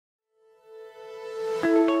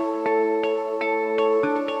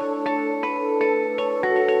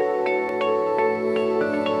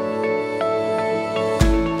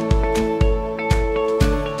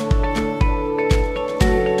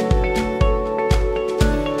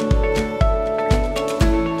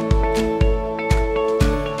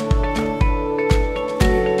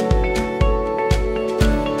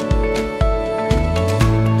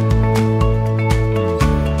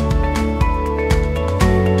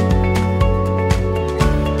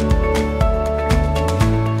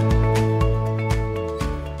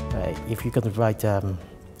you're going to write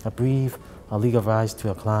a brief or legal advice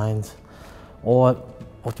to a client, or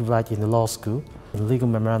to write in the law school, legal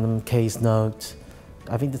memorandum, case note,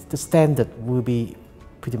 I think the standard will be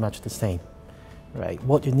pretty much the same, right?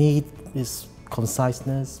 What you need is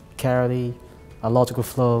conciseness, clarity, a logical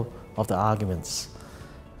flow of the arguments,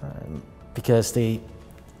 because you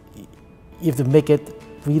have to make it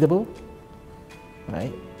readable,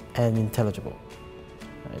 right, and intelligible.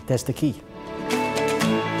 Right? That's the key.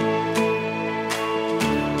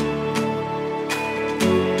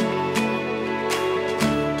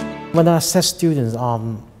 When I assess students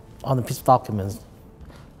on a piece of documents,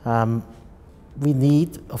 we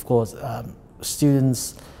need, of course,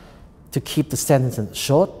 students to keep the sentence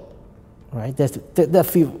short, right? There are a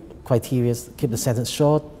few criteria: keep the sentence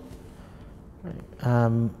short,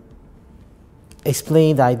 right?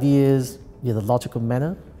 Explain the ideas in a logical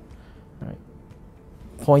manner, right?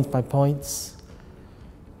 Point by points,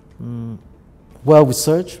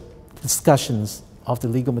 well-researched discussions of the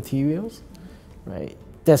legal materials, right?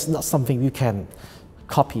 That's not something you can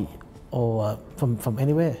copy or from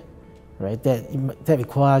anywhere, right? That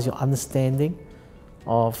requires your understanding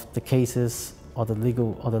of the cases or the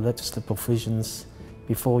legal or the legislative provisions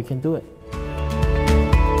before you can do it.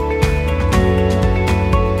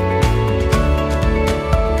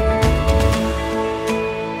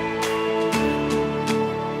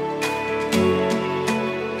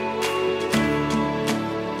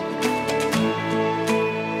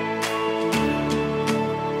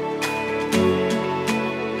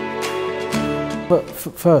 But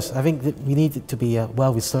first, I think that we need it to be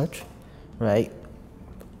well-researched, right?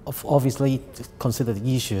 Obviously, to consider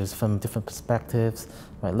the issues from different perspectives,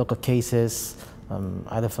 right? Look at cases,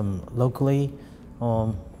 either from locally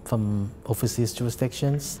or from overseas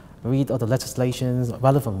jurisdictions. Read all the legislations,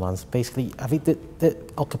 relevant ones. Basically, I think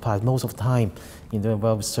that occupies most of the time in doing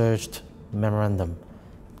well-researched memorandum.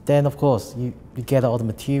 Then, of course, you gather all the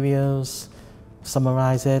materials,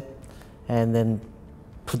 summarize it, and then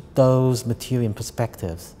put those material in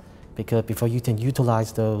perspectives, because before you can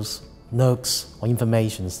utilize those notes or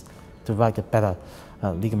informations to write a better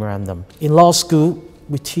legal memorandum. In law school,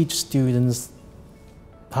 we teach students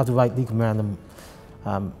how to write legal memorandum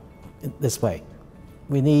this way.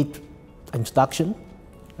 We need introduction,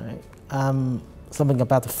 right? Something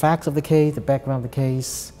about the facts of the case, the background of the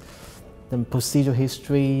case, the procedural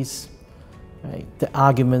histories, right? The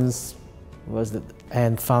arguments,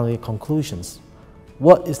 and finally conclusions.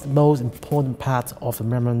 What is the most important part of the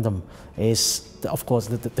memorandum is, of course,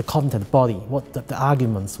 the content body, what the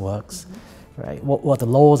arguments works, right? What the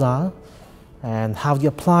laws are, and how you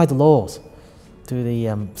apply the laws to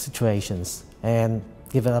the situations, and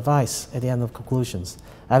give advice at the end of conclusions.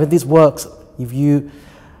 I think this works if you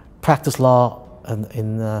practice law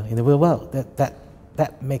in the real world.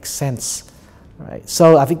 That makes sense, right?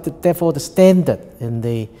 So I think that therefore the standard in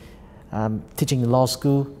the teaching in law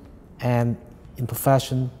school and in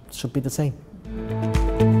profession should be the same.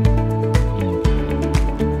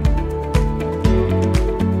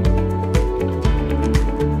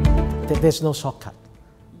 There's no shortcut.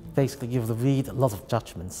 Basically, you have to read a lot of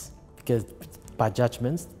judgments, because by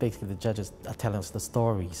judgments, basically the judges are telling us the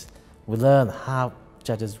stories. We learn how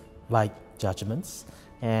judges write judgments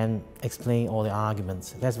and explain all the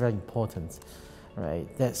arguments. That's very important, right?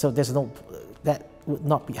 So that would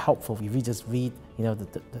not be helpful if we just read,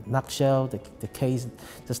 the nutshell, the case,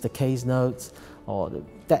 just the case notes, or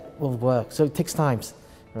that won't work. So it takes time,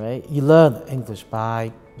 right? You learn English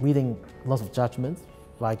by reading lots of judgments,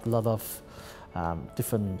 like a lot of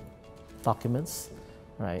different documents,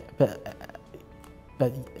 right?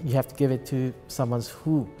 But you have to give it to someone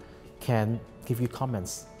who can give you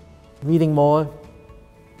comments. Reading more,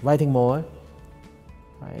 writing more,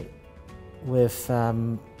 right? With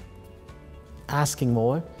asking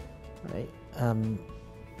more, right?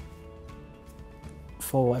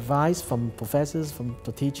 For advice from professors, from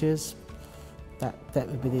the teachers, that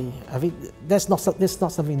would be I think that's not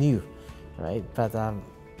something new, right? But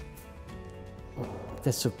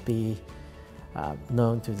this should be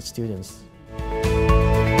known to the students.